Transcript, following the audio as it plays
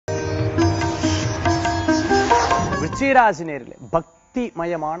விருச்சிகராசி நேயர்களே, பக்தி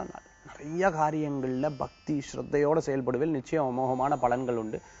மயமான நாள். நிறைய காரியங்கள்ல பக்தி ஸ்ரத்தையோட செயல்படுவதில் நிச்சயம் அமோகமான பலன்கள்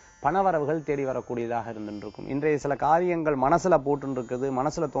உண்டு. பணவரவுகள் தேடி வரக்கூடியதாக இருந்துருக்கும். இன்றைய சில காரியங்கள் மனசுல போட்டு இருக்குது,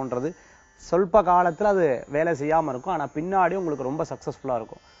 மனசுல தோன்றது சொல்ப காலத்துல அது வேலை செய்யாம இருக்கும். ஆனா பின்னாடி உங்களுக்கு ரொம்ப சக்சஸ்ஃபுல்லா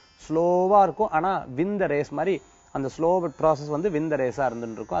இருக்கும். ஸ்லோவா இருக்கும், ஆனா விந்த ரேஸ் மாதிரி அந்த ஸ்லோ ப்ராசஸ் வந்து விந்த ரேஸா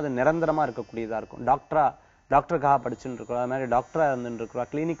இருந்துருக்கும். அது நிரந்தரமா இருக்கக்கூடியதா இருக்கும். டாக்டருக்காக படிச்சுட்டு இருக்கிறோம், அது மாதிரி டாக்டரா இருந்துட்டு இருக்கிறோம்,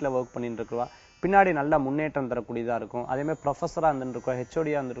 கிளினிக்ல ஒர்க் பண்ணிட்டு இருக்கிறோம், பின்னாடி நல்ல முன்னேற்றம் தரக்கூடியதா இருக்கும். அதே மாதிரி ப்ரொஃபஸரா இருந்துருக்கோம்,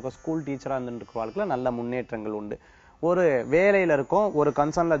 ஹெச்ஓடியா இருந்துருக்கோம், ஸ்கூல் டீச்சரா இருந்துருக்கிறவர்களுக்கு நல்ல முன்னேற்றங்கள் உண்டு. ஒரு வேலையில இருக்கும், ஒரு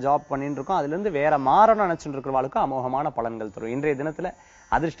கன்சர்ன்ல ஜாப் பண்ணிட்டு இருக்கோம், அதுல இருந்து வேற மாறணும் நினைச்சுட்டு இருக்கிறவர்களுக்கு அமோகமான பலன்கள் தரும். இன்றைய தினத்துல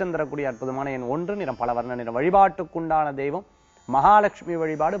அதிர்ஷ்டம் தரக்கூடிய அற்புதமான எண் 1, நிறம் பல வர்ண நிறம். வழிபாட்டுக்குண்டான தெய்வம் மகாலட்சுமி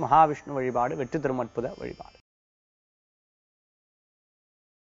வழிபாடு, மகாவிஷ்ணு வழிபாடு, வெற்றி தரும் அற்புத வழிபாடு.